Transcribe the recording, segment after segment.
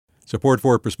Support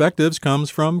for Perspectives comes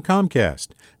from Comcast,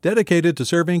 dedicated to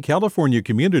serving California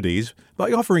communities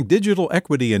by offering digital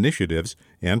equity initiatives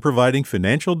and providing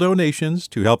financial donations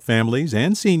to help families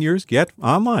and seniors get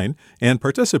online and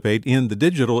participate in the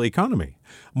digital economy.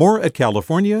 More at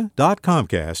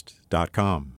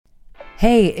california.comcast.com.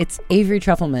 Hey, it's Avery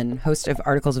Trufelman, host of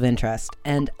Articles of Interest,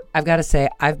 and I've got to say,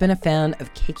 I've been a fan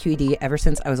of KQED ever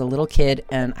since I was a little kid,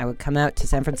 and I would come out to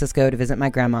San Francisco to visit my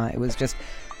grandma. It was just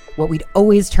what we'd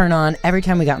always turn on every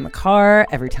time we got in the car,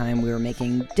 every time we were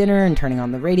making dinner and turning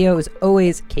on the radio. It was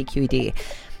always KQED.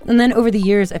 And then over the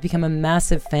years, I've become a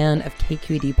massive fan of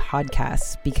KQED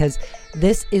podcasts because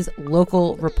this is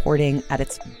local reporting at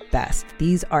its best.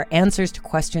 These are answers to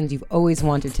questions you've always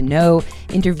wanted to know,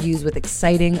 interviews with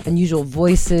exciting, unusual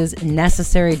voices,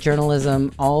 necessary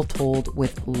journalism, all told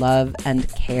with love and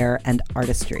care and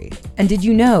artistry. And did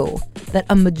you know that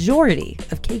a majority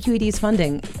of KQED's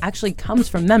funding actually comes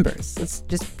from members? It's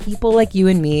just people like you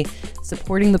and me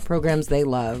supporting the programs they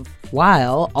love,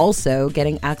 while also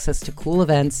getting access to cool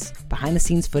events,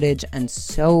 behind-the-scenes footage, and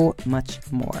so much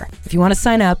more. If you want to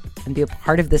sign up and be a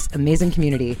part of this amazing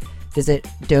community, visit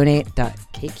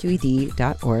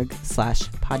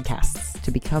donate.kqed.org/podcasts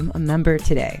to become a member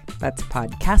today. That's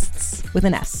podcasts with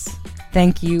an S.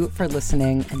 Thank you for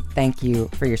listening, and thank you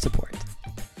for your support.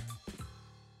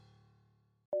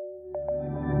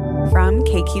 From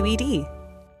KQED.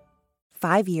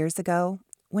 5 years ago,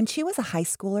 when she was a high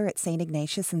schooler at St.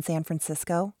 Ignatius in San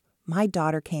Francisco, my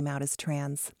daughter came out as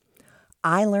trans.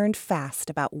 I learned fast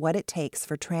about what it takes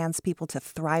for trans people to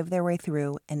thrive their way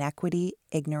through inequity,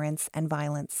 ignorance, and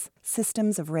violence.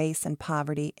 Systems of race and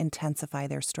poverty intensify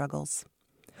their struggles.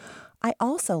 I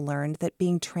also learned that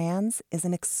being trans is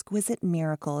an exquisite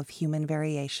miracle of human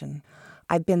variation.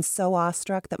 I've been so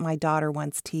awestruck that my daughter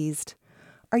once teased,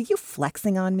 "Are you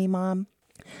flexing on me, Mom?"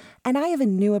 And I have a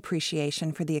new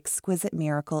appreciation for the exquisite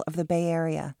miracle of the Bay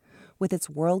Area, with its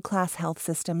world-class health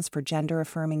systems for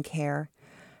gender-affirming care,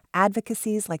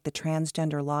 advocacies like the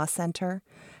Transgender Law Center,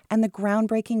 and the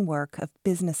groundbreaking work of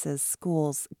businesses,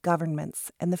 schools,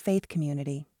 governments, and the faith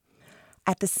community.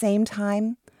 At the same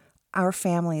time, our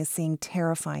family is seeing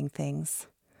terrifying things.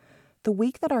 The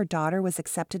week that our daughter was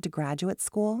accepted to graduate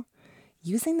school,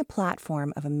 using the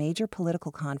platform of a major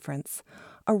political conference,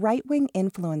 a right-wing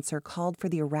influencer called for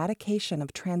the eradication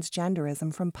of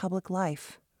transgenderism from public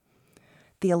life.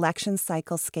 The election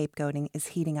cycle scapegoating is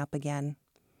heating up again.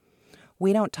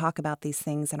 We don't talk about these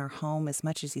things in our home as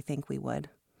much as you think we would.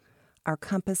 Our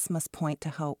compass must point to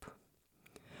hope.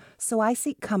 So I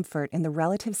seek comfort in the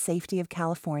relative safety of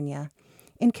California,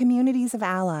 in communities of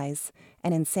allies,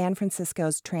 and in San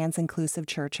Francisco's trans-inclusive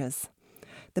churches.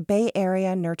 The Bay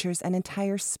Area nurtures an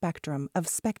entire spectrum of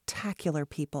spectacular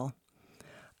people.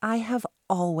 I have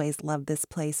always loved this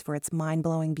place for its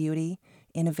mind-blowing beauty,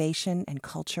 innovation, and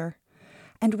culture.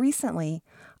 And recently,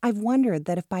 I've wondered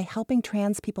that if by helping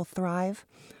trans people thrive,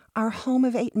 our home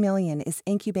of 8 million is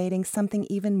incubating something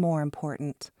even more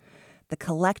important, the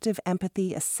collective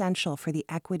empathy essential for the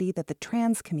equity that the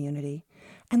trans community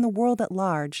and the world at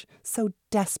large so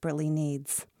desperately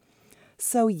needs.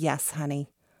 So yes, honey,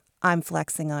 I'm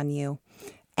flexing on you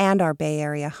and our Bay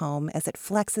Area home as it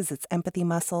flexes its empathy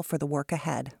muscle for the work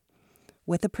ahead.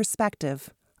 With a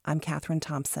perspective, I'm Katherine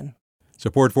Thompson.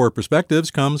 Support for Perspectives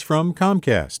comes from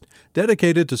Comcast,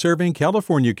 dedicated to serving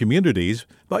California communities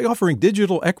by offering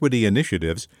digital equity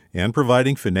initiatives and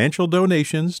providing financial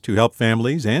donations to help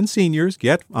families and seniors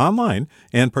get online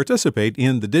and participate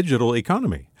in the digital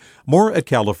economy. More at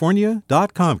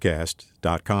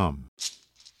california.comcast.com.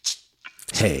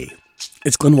 Hey,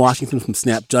 it's Glenn Washington from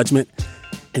Snap Judgment,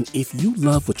 and if you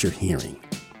love what you're hearing,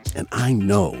 and I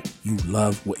know you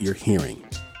love what you're hearing,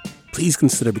 please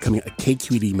consider becoming a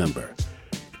KQED member.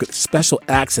 Get special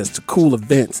access to cool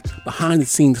events,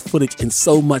 behind-the-scenes footage, and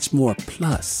so much more.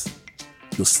 Plus,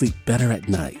 you'll sleep better at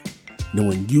night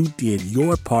knowing you did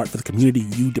your part for the community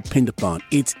you depend upon.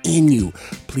 It's in you.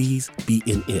 Please be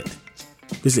in it.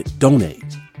 Visit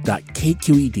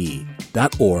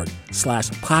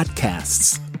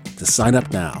donate.kqed.org/podcasts to sign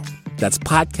up now. That's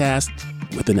podcast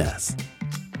with an S.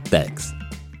 Thanks.